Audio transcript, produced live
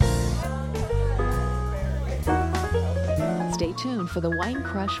Stay tuned for the Wine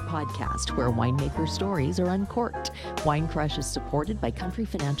Crush podcast, where winemaker stories are uncorked. Wine Crush is supported by Country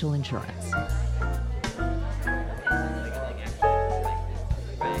Financial Insurance. Okay,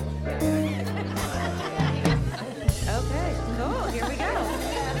 cool. Here we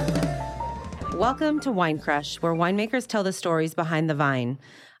go. Welcome to Wine Crush, where winemakers tell the stories behind the vine.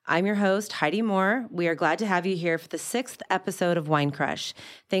 I'm your host, Heidi Moore. We are glad to have you here for the 6th episode of Wine Crush.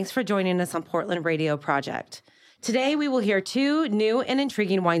 Thanks for joining us on Portland Radio Project. Today, we will hear 2 new and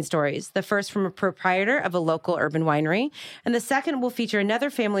intriguing wine stories. The first from a proprietor of a local urban winery, and the second will feature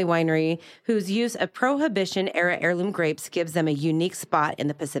another family winery whose use of Prohibition-era heirloom grapes gives them a unique spot in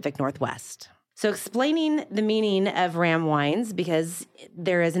the Pacific Northwest. So explaining the meaning of RAM wines, because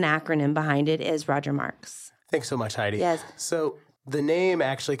there is an acronym behind it, is Roger Marks. Thanks so much, Heidi. Yes. So the name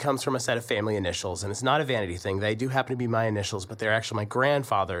actually comes from a set of family initials, and it's not a vanity thing. They do happen to be my initials, but they're actually my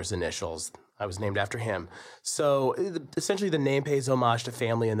grandfather's initials. I was named after him. So essentially the name pays homage to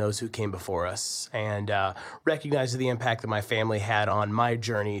family and those who came before us, and recognizes the impact that my family had on my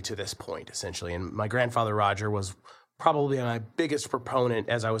journey to this point, essentially. And my grandfather, Roger, was probably my biggest proponent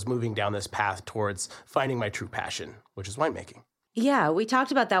as I was moving down this path towards finding my true passion, which is winemaking. Yeah, we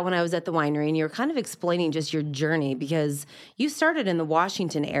talked about that when I was at the winery, and you were kind of explaining just your journey, because you started in the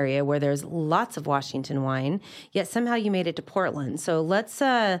Washington area where there's lots of Washington wine, yet somehow you made it to Portland. So let's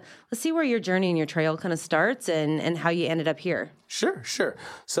see where your journey and your trail kind of starts and how you ended up here. Sure.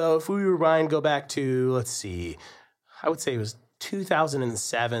 So if we rewind, go back to, let's see, I would say it was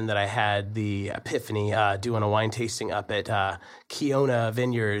 2007 that I had the epiphany doing a wine tasting up at Kiona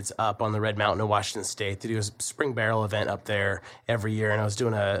Vineyards up on the Red Mountain of Washington State. They do a spring barrel event up there every year, and I was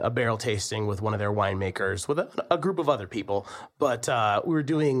doing a barrel tasting with one of their winemakers with a group of other people. But we were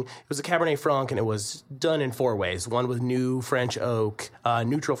doing, it was a Cabernet Franc, and it was done in 4 ways. One with new French oak,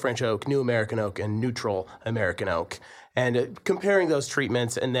 neutral French oak, new American oak, and neutral American oak. And comparing those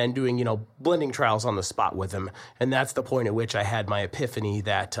treatments and then doing, blending trials on the spot with them. And that's the point at which I had my epiphany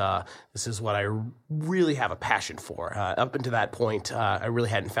that this is what I really have a passion for. Up until that point, I really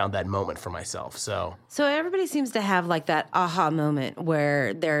hadn't found that moment for myself. So everybody seems to have like that aha moment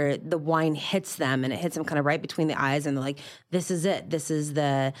where the wine hits them, and it hits them kind of right between the eyes, and they're like, this is it. This is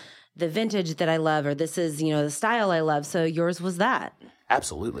the vintage that I love, or this is, the style I love. So yours was that.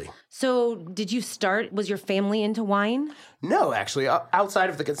 Absolutely. So was your family into wine? No, actually. Outside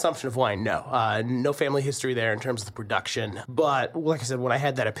of the consumption of wine, no. No family history there in terms of the production. But like I said, when I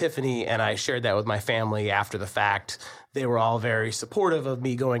had that epiphany and I shared that with my family after the fact, they were all very supportive of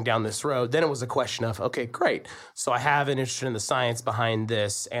me going down this road. Then it was a question of, okay, great. So I have an interest in the science behind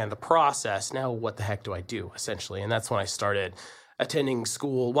this and the process. Now what the heck do I do, essentially? And that's when I started attending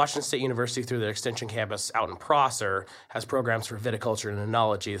school. Washington State University, through their extension campus out in Prosser, has programs for viticulture and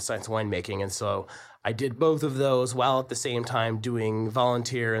enology, the science of winemaking. And so I did both of those while at the same time doing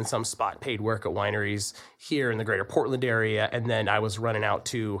volunteer and some spot paid work at wineries here in the greater Portland area. And then I was running out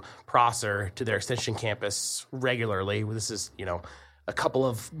to Prosser, to their extension campus regularly. This is, a couple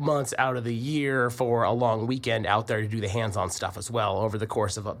of months out of the year for a long weekend out there to do the hands-on stuff as well over the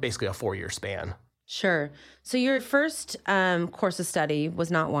course of basically a 4-year span. Sure. So your first course of study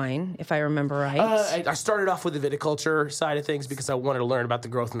was not wine, if I remember right. I started off with the viticulture side of things because I wanted to learn about the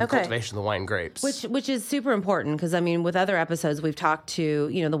growth and the cultivation of the wine grapes. Which is super important, because, with other episodes, we've talked to,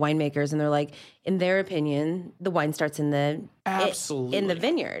 the winemakers, and they're like, in their opinion, the wine starts in the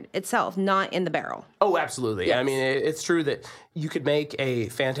vineyard itself, not in the barrel. Oh, absolutely. Yes. It's true that you could make a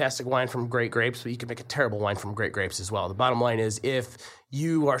fantastic wine from great grapes, but you could make a terrible wine from great grapes as well. The bottom line is, if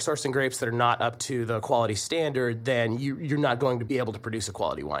you are sourcing grapes that are not up to the quality standard, then you're not going to be able to produce a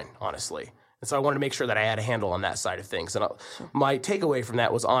quality wine, honestly. And so I wanted to make sure that I had a handle on that side of things. And my takeaway from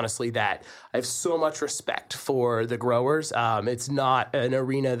that was honestly that I have so much respect for the growers. It's not an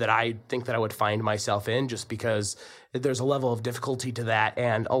arena that I think that I would find myself in, just because there's a level of difficulty to that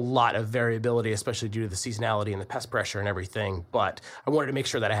and a lot of variability, especially due to the seasonality and the pest pressure and everything. But I wanted to make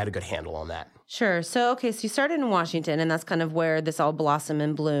sure that I had a good handle on that. Sure. So you started in Washington, and that's kind of where this all blossomed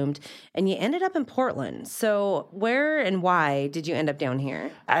and bloomed, and you ended up in Portland. So where and why did you end up down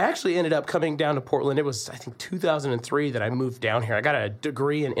here? I actually ended up coming down to Portland. It was, I think, 2003 that I moved down here. I got a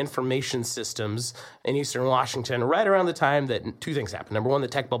degree in information systems in Eastern Washington right around the time that 2 things happened. Number 1, the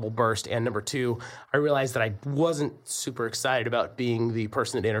tech bubble burst, and number 2, I realized that I wasn't super excited about being the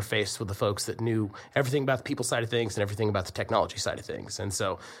person that interfaced with the folks that knew everything about the people side of things and everything about the technology side of things. And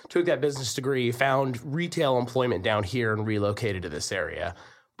so took that business degree, found retail employment down here, and relocated to this area,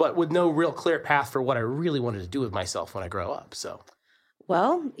 but with no real clear path for what I really wanted to do with myself when I grow up. So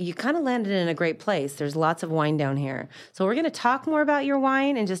Well, you kind of landed in a great place. There's lots of wine down here. So we're going to talk more about your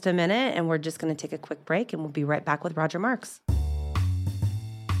wine in just a minute, and we're just going to take a quick break, and we'll be right back with Roger Marks.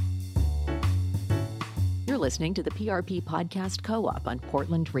 You're listening to the PRP Podcast Co-op on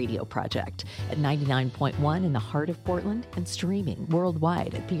Portland Radio Project at 99.1 in the heart of Portland and streaming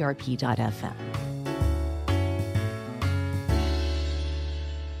worldwide at prp.fm.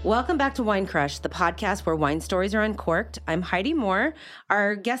 Welcome back to Wine Crush, the podcast where wine stories are uncorked. I'm Heidi Moore.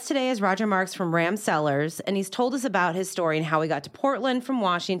 Our guest today is Roger Marks from Ram Cellars, and he's told us about his story and how he got to Portland from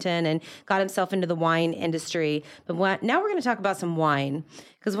Washington and got himself into the wine industry. But now we're going to talk about some wine,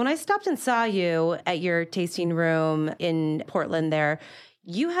 because when I stopped and saw you at your tasting room in Portland there,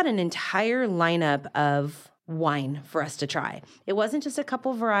 you had an entire lineup of wine for us to try. It wasn't just a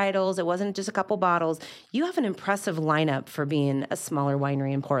couple varietals. It wasn't just a couple bottles. You have an impressive lineup for being a smaller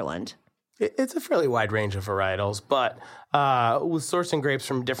winery in Portland. It's a fairly wide range of varietals, but with sourcing grapes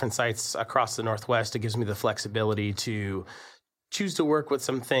from different sites across the Northwest, it gives me the flexibility to choose to work with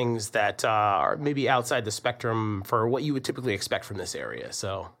some things that are maybe outside the spectrum for what you would typically expect from this area.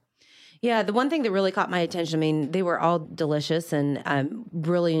 So. Yeah, the one thing that really caught my attention, I mean, they were all delicious, and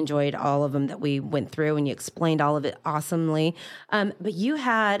really enjoyed all of them that we went through, and you explained all of it awesomely. But you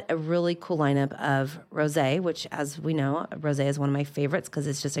had a really cool lineup of rosé, which, as we know, rosé is one of my favorites because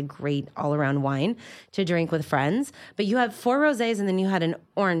it's just a great all-around wine to drink with friends. But you have 4 rosés, and then you had an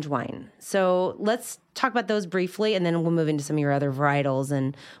orange wine. So let's talk about those briefly, and then we'll move into some of your other varietals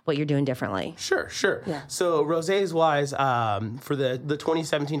and what you're doing differently. Sure. Yeah. So rosés-wise, for the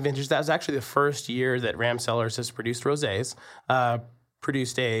 2017 vintage, that was actually the first year that Ram Cellars has produced rosés.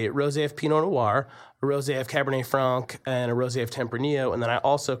 Produced a rosé of Pinot Noir, a rosé of Cabernet Franc, and a rosé of Tempranillo. And then I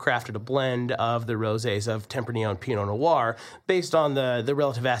also crafted a blend of the rosés of Tempranillo and Pinot Noir based on the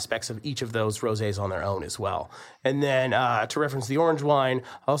relative aspects of each of those rosés on their own as well. And then to reference the orange wine,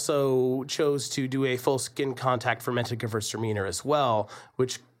 also chose to do a full skin contact fermented Gewürztraminer as well,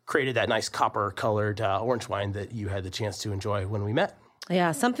 which created that nice copper-colored orange wine that you had the chance to enjoy when we met.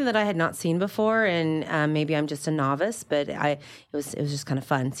 Yeah, something that I had not seen before, and maybe I'm just a novice, but it was just kind of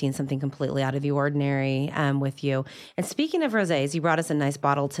fun seeing something completely out of the ordinary with you. And speaking of rosés, you brought us a nice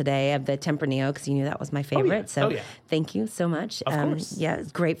bottle today of the Tempranillo because you knew that was my favorite. Thank you so much. Of course. Yeah,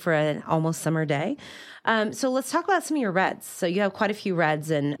 it's great for an almost summer day. So let's talk about some of your reds. So you have quite a few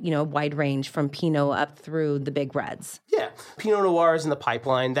reds and, a wide range from Pinot up through the big reds. Yeah. Pinot Noir is in the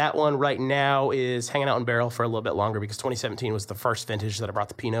pipeline. That one right now is hanging out in barrel for a little bit longer because 2017 was the first vintage that I brought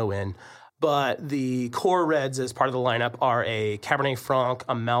the Pinot in. But the core reds as part of the lineup are a Cabernet Franc,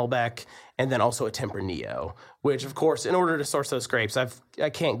 a Malbec, and then also a Tempranillo, which, of course, in order to source those grapes, I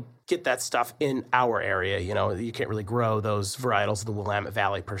can't get that stuff in our area. You can't really grow those varietals in the Willamette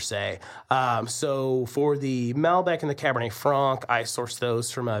Valley per se. So for the Malbec and the Cabernet Franc, I sourced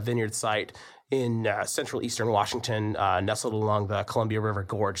those from a vineyard site in central eastern Washington, nestled along the Columbia River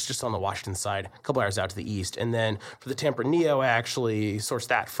Gorge, just on the Washington side, a couple hours out to the east. And then for the Tempranillo, I actually sourced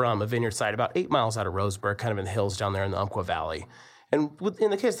that from a vineyard site about 8 miles out of Roseburg, kind of in the hills down there in the Umpqua Valley. And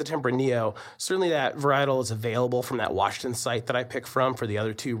in the case of the Tempranillo, certainly that varietal is available from that Washington site that I picked from for the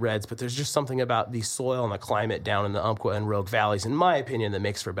other 2 reds, but there's just something about the soil and the climate down in the Umpqua and Rogue Valleys, in my opinion, that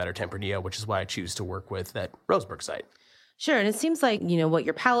makes for a better Tempranillo, which is why I choose to work with that Roseburg site. Sure. And it seems like, what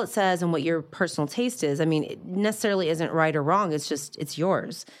your palate says and what your personal taste is. I mean, it necessarily isn't right or wrong. It's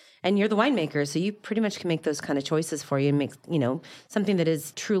yours. And you're the winemaker, so you pretty much can make those kind of choices for you and make, something that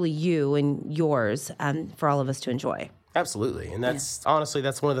is truly you and yours for all of us to enjoy. Absolutely. And honestly,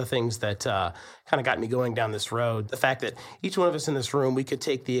 that's one of the things that kind of got me going down this road. The fact that each one of us in this room, we could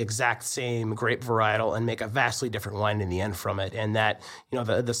take the exact same grape varietal and make a vastly different wine in the end from it. And that,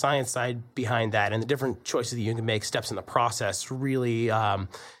 the science side behind that and the different choices that you can make, steps in the process, really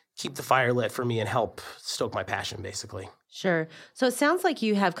keep the fire lit for me and help stoke my passion, basically. Sure. So it sounds like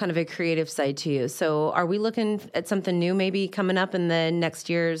you have kind of a creative side to you. So are we looking at something new maybe coming up in the next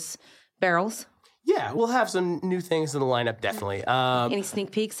year's barrels? Yeah, we'll have some new things in the lineup, definitely. Any sneak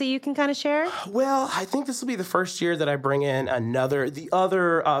peeks that you can kind of share? Well, I think this will be the first year that I bring in the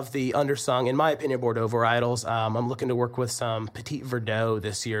other of the undersung, in my opinion, Bordeaux varietals. I'm looking to work with some Petit Verdot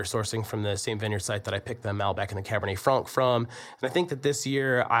this year, sourcing from the same vineyard site that I picked the Malbec and the Cabernet Franc from. And I think that this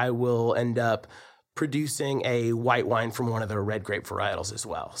year I will end up producing a white wine from one of the red grape varietals as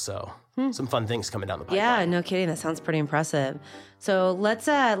well. So some fun things coming down the pipeline. Yeah, no kidding. That sounds pretty impressive. So let's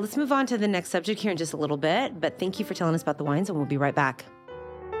move on to the next subject here in just a little bit. But thank you for telling us about the wines, and we'll be right back.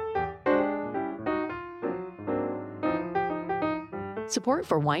 Support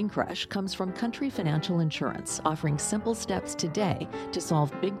for Wine Crush comes from Country Financial Insurance, offering simple steps today to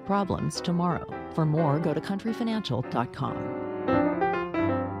solve big problems tomorrow. For more, go to countryfinancial.com.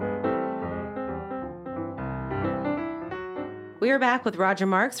 We are back with Roger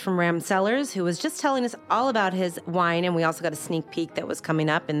Marks from Ram Cellars, who was just telling us all about his wine, and we also got a sneak peek that was coming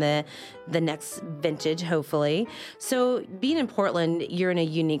up in the next vintage, hopefully. So being in Portland, you're in a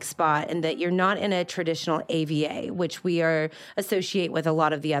unique spot in that you're not in a traditional AVA, which we associate with a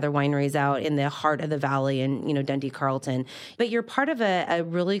lot of the other wineries out in the heart of the valley and, Dundee Carlton. But you're part of a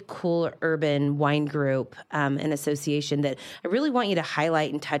really cool urban wine group and association that I really want you to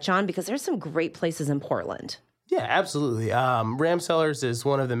highlight and touch on because there's some great places in Portland. Yeah, absolutely. Ram Cellars is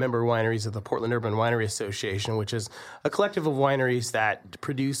one of the member wineries of the Portland Urban Winery Association, which is a collective of wineries that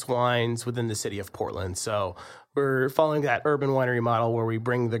produce wines within the city of Portland. So we're following that urban winery model where we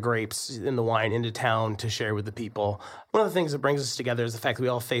bring the grapes and the wine into town to share with the people. One of the things that brings us together is the fact that we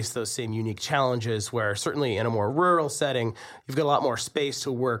all face those same unique challenges where certainly in a more rural setting, you've got a lot more space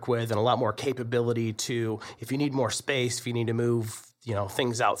to work with and a lot more capability to, if you need more space, if you need to move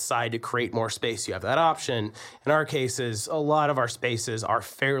things outside to create more space, you have that option. In our cases, a lot of our spaces are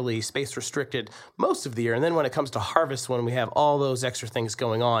fairly space restricted most of the year. And then when it comes to harvest, when we have all those extra things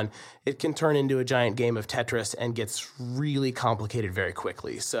going on, it can turn into a giant game of Tetris and gets really complicated very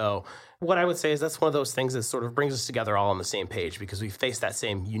quickly. So what I would say is that's one of those things that sort of brings us together all on the same page because we face that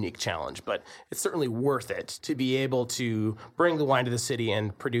same unique challenge. But it's certainly worth it to be able to bring the wine to the city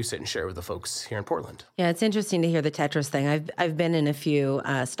and produce it and share it with the folks here in Portland. Yeah, it's interesting to hear the Tetris thing. I've been in a few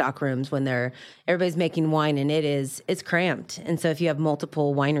stock rooms when everybody's making wine and it's cramped. And so if you have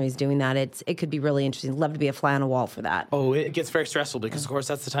multiple wineries doing that, it could be really interesting. I'd love to be a fly on the wall for that. Oh, it gets very stressful because, of course,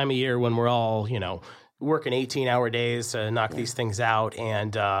 that's the time of year when we're all, working 18-hour days to knock these things out.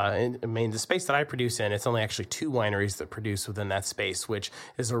 And the space that I produce in, it's only actually 2 wineries that produce within that space, which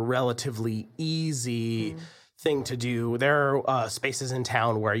is a relatively easy thing to do. There are spaces in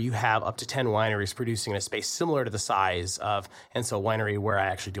town where you have up to 10 wineries producing in a space similar to the size of Enso Winery where I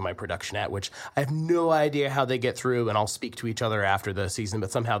actually do my production at, which I have no idea how they get through, and I'll speak to each other after the season,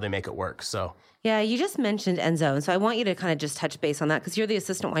 but somehow they make it work. So yeah, you just mentioned Enso, and so I want you to kind of just touch base on that because you're the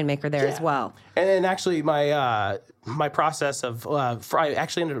assistant winemaker there as well. And actually, my process of I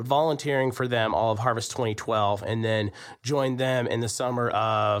actually ended up volunteering for them all of Harvest 2012, and then joined them in the summer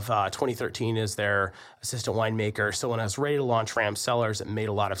of 2013 as their assistant winemaker. So when I was ready to launch Ram Cellars, it made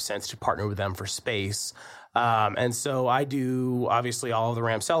a lot of sense to partner with them for space. And so I do obviously all of the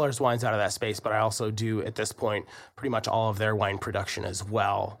Ram Cellars wines out of that space, but I also do at this point pretty much all of their wine production as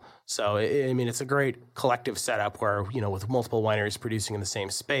well. So, it's a great collective setup where, with multiple wineries producing in the same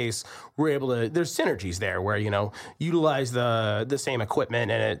space, we're able to, there's synergies there where, utilize the same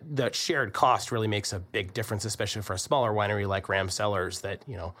equipment and that shared cost really makes a big difference, especially for a smaller winery like Ram Cellars that,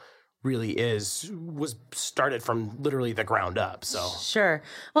 really was started from literally the ground up. So sure.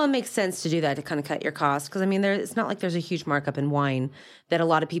 Well, it makes sense to do that to kind of cut your costs because it's not like there's a huge markup in wine that a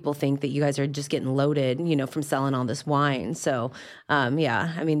lot of people think that you guys are just getting loaded, from selling all this wine. So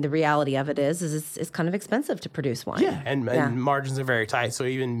the reality of it is it's kind of expensive to produce wine. Yeah, and margins are very tight. So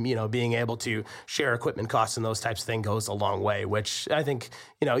even being able to share equipment costs and those types of things goes a long way. Which I think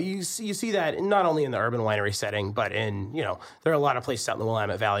you see that not only in the urban winery setting, but in there are a lot of places out in the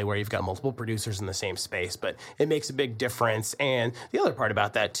Willamette Valley where you've got multiple producers in the same space, but it makes a big difference. And the other part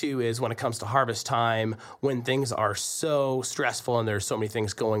about that too is when it comes to harvest time, when things are so stressful and there's so many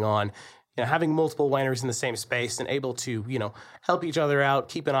things going on, having multiple wineries in the same space and able to, help each other out,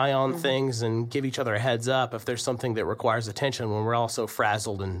 keep an eye on things and give each other a heads up if there's something that requires attention when we're all so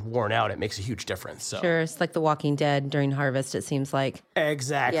frazzled and worn out, it makes a huge difference. So. Sure. It's like The Walking Dead during harvest, it seems like.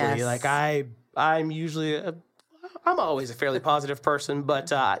 Exactly. Yes. Like I'm usually I'm always a fairly positive person,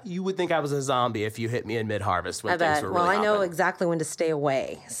 but you would think I was a zombie if you hit me in mid-harvest when things were really I know hopping. Exactly when to stay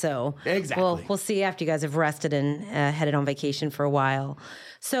away. So exactly. We'll see after you guys have rested and headed on vacation for a while.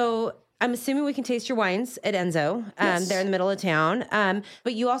 So I'm assuming we can taste your wines at Enso. Yes. They're in the middle of town.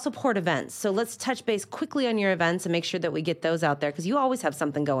 But you also port events. So let's touch base quickly on your events and make sure that we get those out there because you always have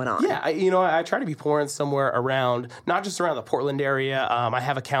something going on. Yeah, I try to be pouring somewhere around, not just around the Portland area. I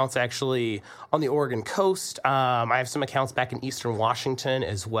have accounts actually on the Oregon coast. I have some accounts back in Eastern Washington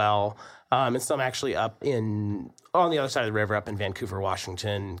as well. And some actually up on the other side of the river, up in Vancouver,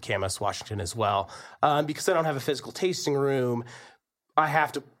 Washington, Camas, Washington as well. Because I don't have a physical tasting room, I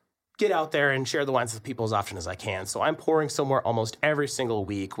have to get out there and share the wines with people as often as I can. So I'm pouring somewhere almost every single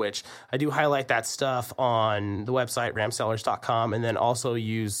week, which I do highlight that stuff on the website, ramcellars.com, and then also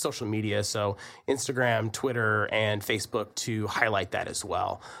use social media, so Instagram, Twitter, and Facebook to highlight that as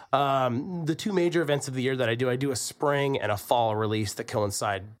well. The 2 major events of the year that I do a spring and a fall release that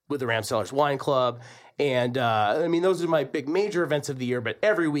coincide with the Ram Cellars Wine Club. And those are my big major events of the year, but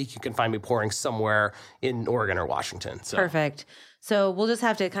every week you can find me pouring somewhere in Oregon or Washington. So. Perfect. So we'll just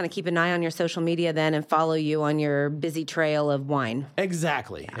have to kind of keep an eye on your social media then and follow you on your busy trail of wine.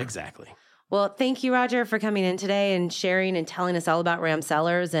 Exactly. Well, thank you, Roger, for coming in today and sharing and telling us all about Ram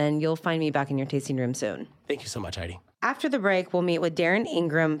Cellars, and you'll find me back in your tasting room soon. Thank you so much, Heidi. After the break, we'll meet with Darren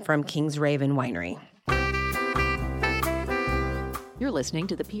Ingram from Kings Raven Winery. You're listening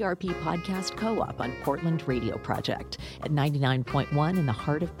to the PRP Podcast Co-op on Portland Radio Project at 99.1 in the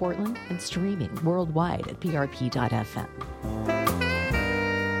heart of Portland and streaming worldwide at prp.fm.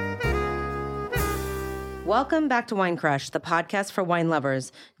 Welcome back to Wine Crush, the podcast for wine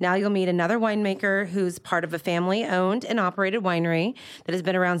lovers. Now you'll meet another winemaker who's part of a family-owned and operated winery that has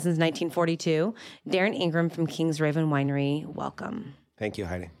been around since 1942. Darren Ingram from Kings Raven Winery. Welcome. Thank you,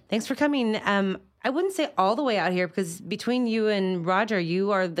 Heidi. Thanks for coming. I wouldn't say all the way out here because between you and Roger,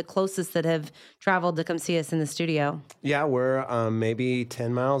 you are the closest that have traveled to come see us in the studio. Yeah, we're maybe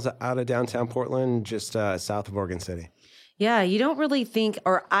 10 miles out of downtown Portland, just south of Oregon City. Yeah, you don't really think,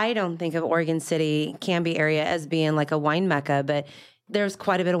 or I don't think of Oregon City, Canby area as being like a wine mecca, but there's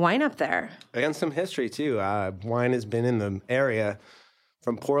quite a bit of wine up there. And some history, too. Wine has been in the area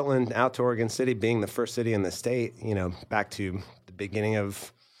from Portland out to Oregon City, being the first city in the state, back to the beginning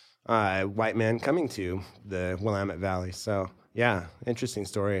of white men coming to the Willamette Valley. So, yeah, interesting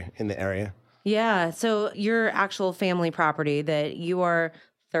story in the area. Yeah, so your actual family property that you are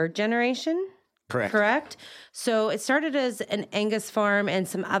third generation? Correct? So it started as an Angus farm and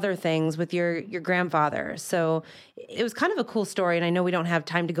some other things with your grandfather. So it was kind of a cool story. And I know we don't have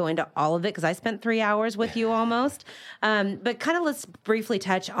time to go into all of it because I spent 3 hours with you almost. But kind of let's briefly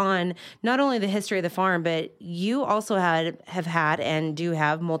touch on not only the history of the farm, but you also have had and do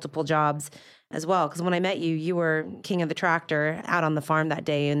have multiple jobs as well. Because when I met you, you were king of the tractor out on the farm that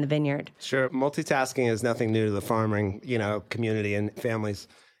day in the vineyard. Sure. Multitasking is nothing new to the farming, community and families.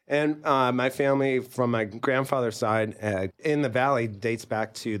 And my family, from my grandfather's side, in the valley, dates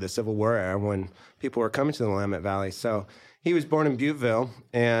back to the Civil War era when people were coming to the Willamette Valley. So he was born in Butteville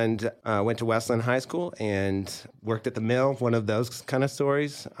and went to Westland High School and worked at the mill, one of those kind of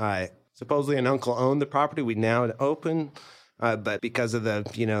stories. Supposedly an uncle owned the property. We now open, but because of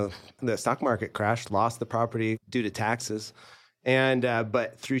the stock market crash, lost the property due to taxes. And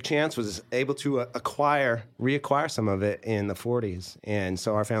but through chance was able to reacquire some of it in the 40s. And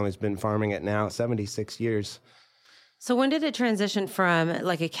so our family's been farming it now 76 years. So when did it transition from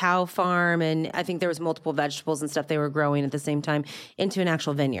like a cow farm, and I think there was multiple vegetables and stuff they were growing at the same time, into an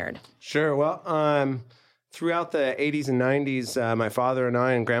actual vineyard? Sure. Well, throughout the 80s and 90s, my father and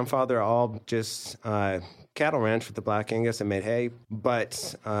I and grandfather all just cattle ranch with the Black Angus and made hay.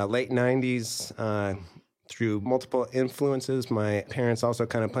 But late 90s, through multiple influences, my parents also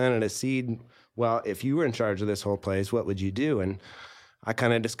kind of planted a seed. Well, if you were in charge of this whole place, what would you do? And I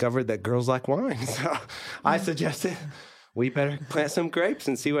kind of discovered that girls like wine. So I suggested we better plant some grapes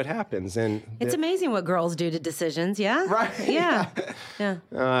and see what happens. And it's amazing what girls do to decisions. Yeah. Right. Yeah.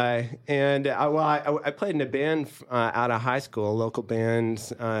 I played in a band out of high school, a local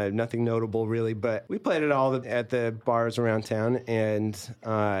band, nothing notable really, but we played it all at the bars around town. And,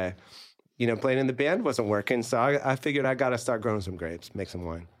 playing in the band wasn't working, so I figured I got to start growing some grapes, make some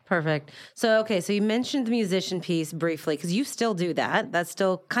wine. Perfect. So you mentioned the musician piece briefly, because you still do that. That's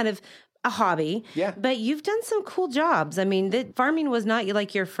still kind of a hobby. Yeah. But you've done some cool jobs. I mean, farming was not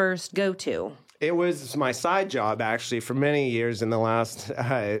like your first go-to. It was my side job, actually, for many years in the last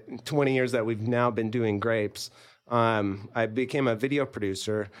 20 years that we've now been doing grapes. I became a video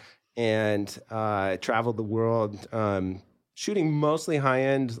producer and traveled the world shooting mostly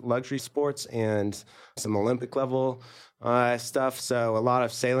high-end luxury sports and some Olympic-level stuff. So a lot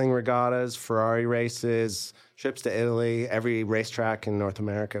of sailing regattas, Ferrari races, trips to Italy, every racetrack in North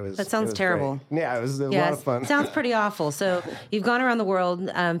America. That sounds terrible. Great. Yeah, it was a lot of fun. Sounds pretty awful. So you've gone around the world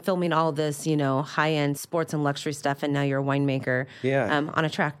filming all this, high-end sports and luxury stuff, and now you're a winemaker on a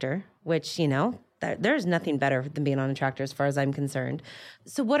tractor, which, there's nothing better than being on a tractor as far as I'm concerned.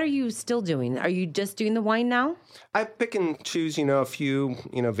 So what are you still doing? Are you just doing the wine now? I pick and choose, a few,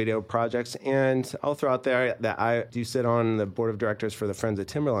 video projects. And I'll throw out there that I do sit on the board of directors for the Friends of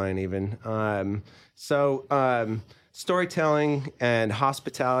Timberline even. Storytelling and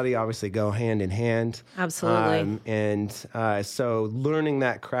hospitality obviously go hand in hand. Absolutely. So learning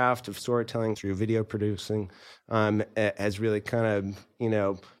that craft of storytelling through video producing has really kind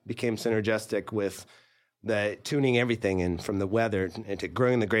of, became synergistic with the tuning everything in, from the weather to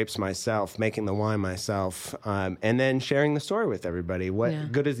growing the grapes myself, making the wine myself, and then sharing the story with everybody.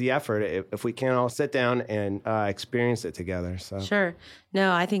 What good is the effort if we can't all sit down and experience it together? So Sure.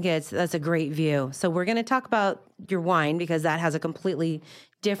 No, I think that's a great view. So we're going to talk about your wine because that has a completely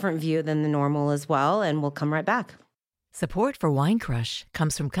different view than the normal as well, and we'll come right back. Support for Wine Crush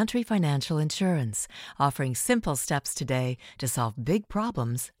comes from Country Financial Insurance, offering simple steps today to solve big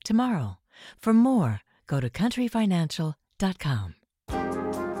problems tomorrow. For more, go to countryfinancial.com.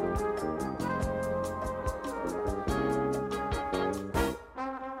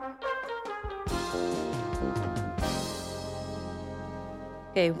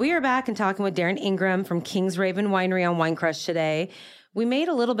 Okay, we are back and talking with Darren Ingram from King's Raven Winery on Wine Crush today. We made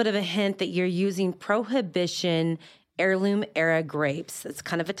a little bit of a hint that you're using Prohibition heirloom era grapes. It's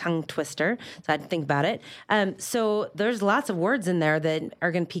kind of a tongue twister, so I had to think about it. So there's lots of words in there that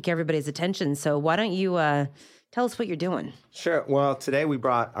are going to pique everybody's attention. So why don't you tell us what you're doing? Sure. Well, today we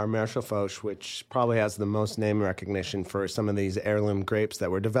brought our Maréchal Foch, which probably has the most name recognition for some of these heirloom grapes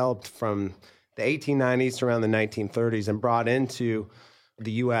that were developed from the 1890s to around the 1930s and brought into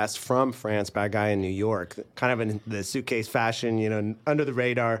the U.S. from France by a guy in New York, kind of in the suitcase fashion, under the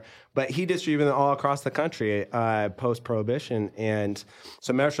radar. But he distributed them all across the country post-Prohibition. And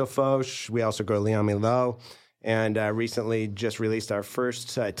so Maréchal Foch, we also grow Léon Milot, and recently just released our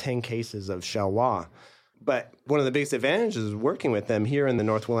first 10 cases of Charlois. But one of the biggest advantages of working with them here in the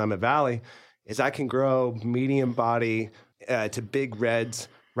North Willamette Valley is I can grow medium body to big reds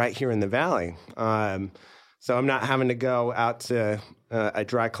right here in the valley. So I'm not having to go out to a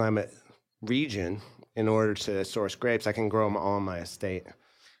dry climate region in order to source grapes. I can grow them all on my estate.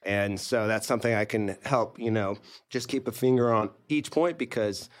 And so that's something I can help, just keep a finger on each point,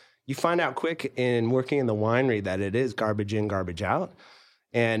 because you find out quick in working in the winery that it is garbage in, garbage out.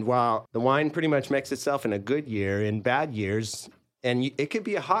 And while the wine pretty much makes itself in a good year, in bad years, and it could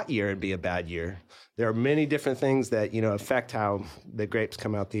be a hot year and be a bad year, there are many different things that, affect how the grapes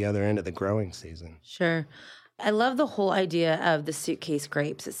come out the other end of the growing season. Sure. I love the whole idea of the suitcase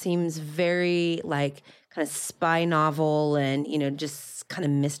grapes. It seems very kind of spy novel and, just kind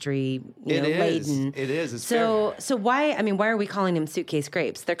of mystery, laden. It is. It's so why are we calling them suitcase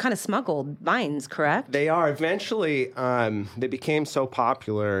grapes? They're kind of smuggled vines, correct? They are. Eventually, they became so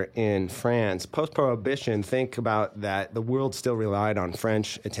popular in France. Post-Prohibition, think about that. The world still relied on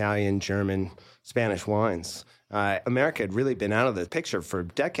French, Italian, German, Spanish wines. America had really been out of the picture for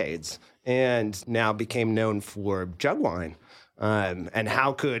decades and now became known for jug wine. And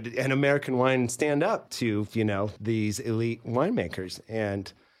how could an American wine stand up to, these elite winemakers?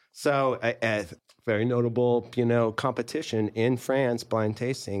 And so a very notable, competition in France, blind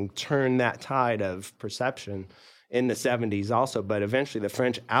tasting, turned that tide of perception in the 70s also. But eventually the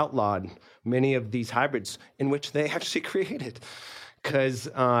French outlawed many of these hybrids in which they actually created, because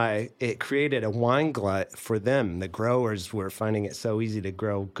it created a wine glut for them. The growers were finding it so easy to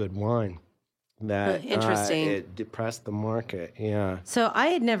grow good wine that interesting. It depressed the market. Yeah. So I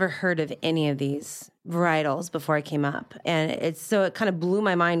had never heard of any of these varietals before I came up. And it kind of blew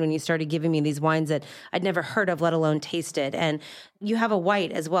my mind when you started giving me these wines that I'd never heard of, let alone tasted. And you have a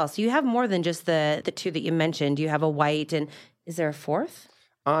white as well. So you have more than just the two that you mentioned. You have a white, and is there a fourth?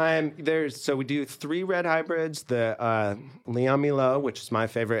 So we do 3 red hybrids, the Léon Milot, which is my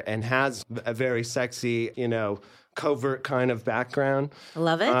favorite and has a very sexy, covert kind of background. I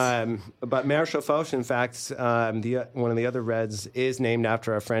love it. But Maréchal Foch, in fact, one of the other reds is named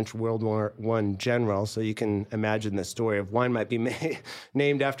after a French World War I general, so you can imagine the story of wine might be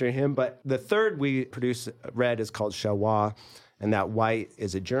named after him. But the third we produce red is called Charlois, and that white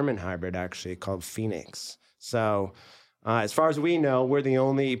is a German hybrid actually called Phoenix. So as far as we know, we're the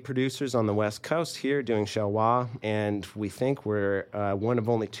only producers on the West Coast here doing Charlois, and we think we're one of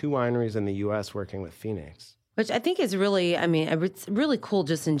only 2 wineries in the U.S. working with Phoenix. Which I think is really, it's really cool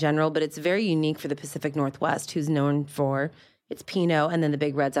just in general, but it's very unique for the Pacific Northwest, who's known for its Pinot and then the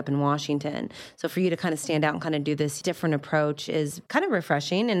big reds up in Washington. So for you to kind of stand out and kind of do this different approach is kind of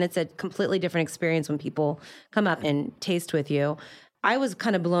refreshing, and it's a completely different experience when people come up and taste with you. I was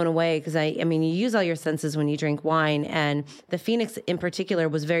kind of blown away because you use all your senses when you drink wine, and the Phoenix in particular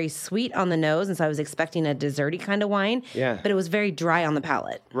was very sweet on the nose, and so I was expecting a desserty kind of wine. Yeah. But it was very dry on the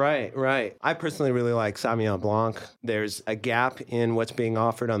palate. Right. I personally really like Sauvignon Blanc. There's a gap in what's being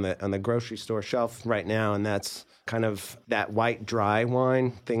offered on the grocery store shelf right now, and that's kind of that white dry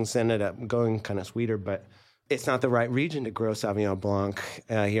wine. Things ended up going kind of sweeter, but it's not the right region to grow Sauvignon Blanc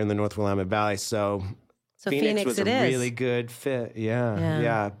here in the North Willamette Valley. So Phoenix was a really good fit.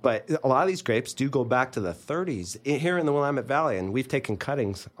 Yeah. But a lot of these grapes do go back to the 30s here in the Willamette Valley, and we've taken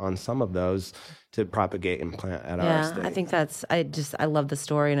cuttings on some of those to propagate and plant at our estate. I think I love the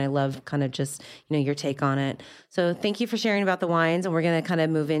story, and I love kind of just, your take on it. So thank you for sharing about the wines, and we're going to kind of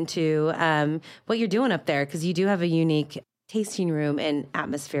move into what you're doing up there, because you do have a unique tasting room and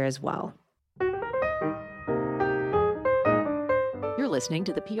atmosphere as well. You're listening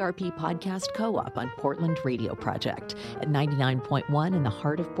to the PRP Podcast Co-op on Portland Radio Project at 99.1 in the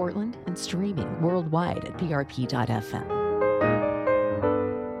heart of Portland and streaming worldwide at prp.fm.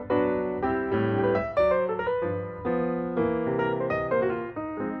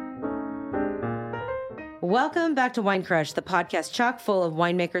 Welcome back to Wine Crush, the podcast chock full of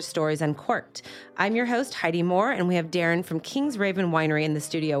winemakers' stories uncorked. I'm your host, Heidi Moore, and we have Darren from King's Raven Winery in the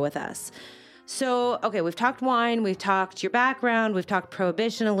studio with us. So, okay, we've talked wine, we've talked your background, we've talked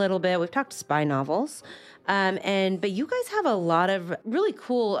Prohibition a little bit, we've talked spy novels, but you guys have a lot of really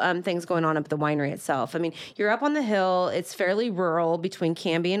cool things going on up at the winery itself. I mean, you're up on the hill, it's fairly rural between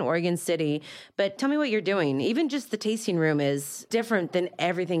Canby and Oregon City, but tell me what you're doing. Even just the tasting room is different than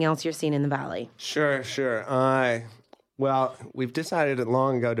everything else you're seeing in the valley. Sure. Well, we've decided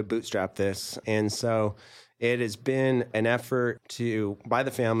long ago to bootstrap this, and so it has been an effort by the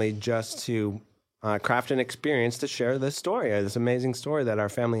family just to craft an experience to share this story, this amazing story that our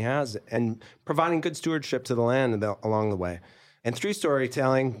family has, and providing good stewardship to the land along the way. And through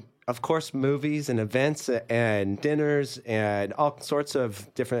storytelling, of course, movies and events and dinners and all sorts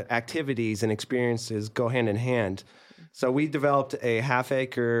of different activities and experiences go hand in hand. So we developed a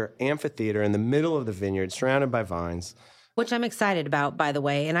half-acre amphitheater in the middle of the vineyard, surrounded by vines. Which I'm excited about, by the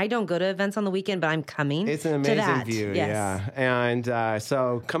way. And I don't go to events on the weekend, but I'm coming. It's an amazing view, yes. Yeah. And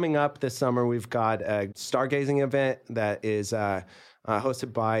so coming up this summer, we've got a stargazing event that is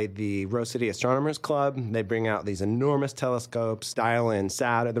hosted by the Rose City Astronomers Club. They bring out these enormous telescopes, dial in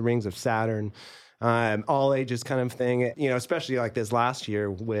Saturn, the rings of Saturn. All ages kind of thing, especially like this last year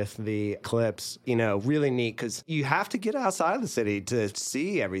with the eclipse, really neat because you have to get outside of the city to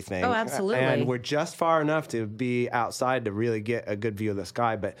see everything. Oh, absolutely. And we're just far enough to be outside to really get a good view of the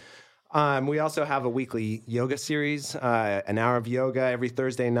sky. But we also have a weekly yoga series, an hour of yoga every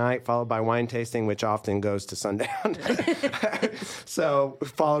Thursday night, followed by wine tasting, which often goes to sundown. So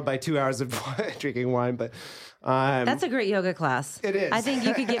followed by 2 hours of drinking wine. But that's a great yoga class. It is. I think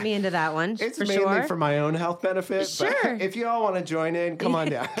you could get me into that one. It's for mainly sure. for my own health benefit. Sure. But if you all want to join in, come on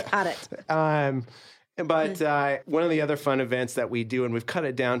down. Got it. But one of the other fun events that we do, and we've cut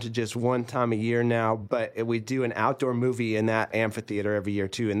it down to just one time a year now, but we do an outdoor movie in that amphitheater every year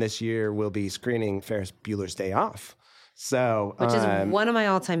too. And this year we'll be screening Ferris Bueller's Day Off. So, which is one of my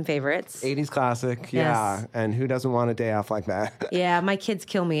all-time favorites. 80s classic, yeah. Yes. And who doesn't want a day off like that? Yeah, my kids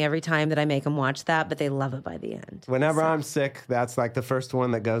kill me every time that I make them watch that, but they love it by the end. Whenever I'm sick, that's like the first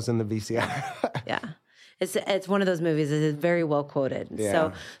one that goes in the VCR. Yeah. It's one of those movies that is very well quoted. Yeah.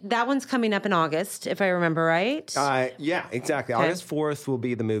 So that one's coming up in August, if I remember right. Yeah, exactly. Okay. August 4th will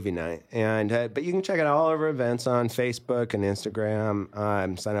be the movie night. And but you can check out all of our events on Facebook and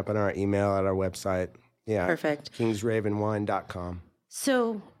Instagram. Sign up on our email at our website. Yeah. Perfect. KingsRavenWine.com.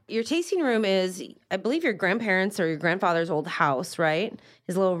 So your tasting room is, I believe, your grandparents' or your grandfather's old house, right?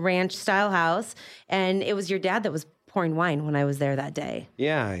 His little ranch-style house. And it was your dad that was pouring wine when I was there that day.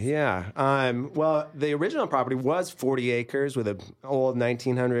 Yeah. Well, the original property was 40 acres with an old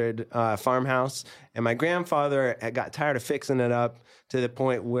 1900 farmhouse. And my grandfather had got tired of fixing it up to the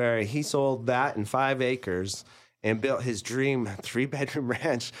point where he sold that and 5 acres and built his dream 3-bedroom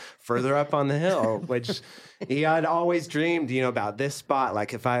ranch further up on the hill, which he had always dreamed, about this spot.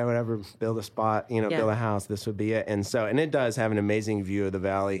 Like if I would ever build a spot, build a house, this would be it. And it does have an amazing view of the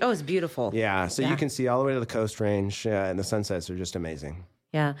valley. Oh, it's beautiful. Yeah. So you can see all the way to the Coast Range, and the sunsets are just amazing.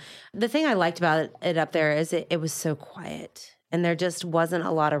 Yeah. The thing I liked about it up there is it was so quiet. And there just wasn't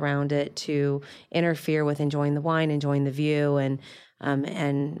a lot around it to interfere with enjoying the wine, enjoying the view. And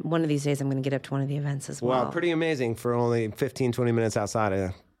one of these days I'm going to get up to one of the events as well. Well, pretty amazing for only 15, 20 minutes outside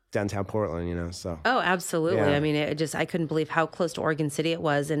of downtown Portland, so. Oh, absolutely. Yeah. I mean, I couldn't believe how close to Oregon City it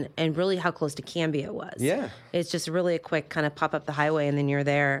was and really how close to Canby it was. Yeah. It's just really a quick kind of pop up the highway and then you're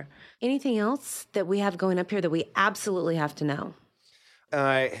there. Anything else that we have going up here that we absolutely have to know?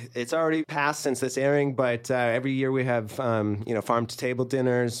 It's already passed since this airing, but every year we have, farm-to-table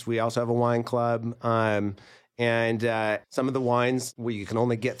dinners. We also have a wine club. And some of the wines, you can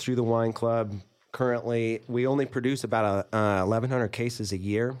only get through the wine club. Currently, we only produce about 1,100 cases a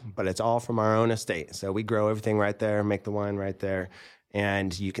year, but it's all from our own estate. So we grow everything right there, make the wine right there,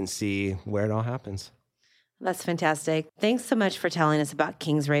 and you can see where it all happens. That's fantastic. Thanks so much for telling us about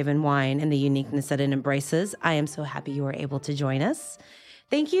King's Raven Wine and the uniqueness that it embraces. I am so happy you were able to join us.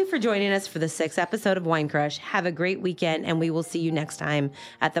 Thank you for joining us for the 6th episode of Wine Crush. Have a great weekend, and we will see you next time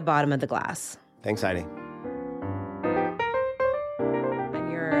at the bottom of the glass. Thanks, Heidi.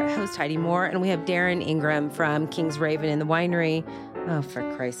 Host Heidi Moore, and we have Darren Ingram from King's Raven in the winery. Oh, for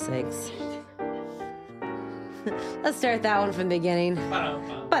Christ's sakes. Let's start that one from the beginning.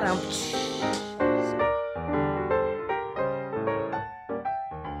 Ba-dum.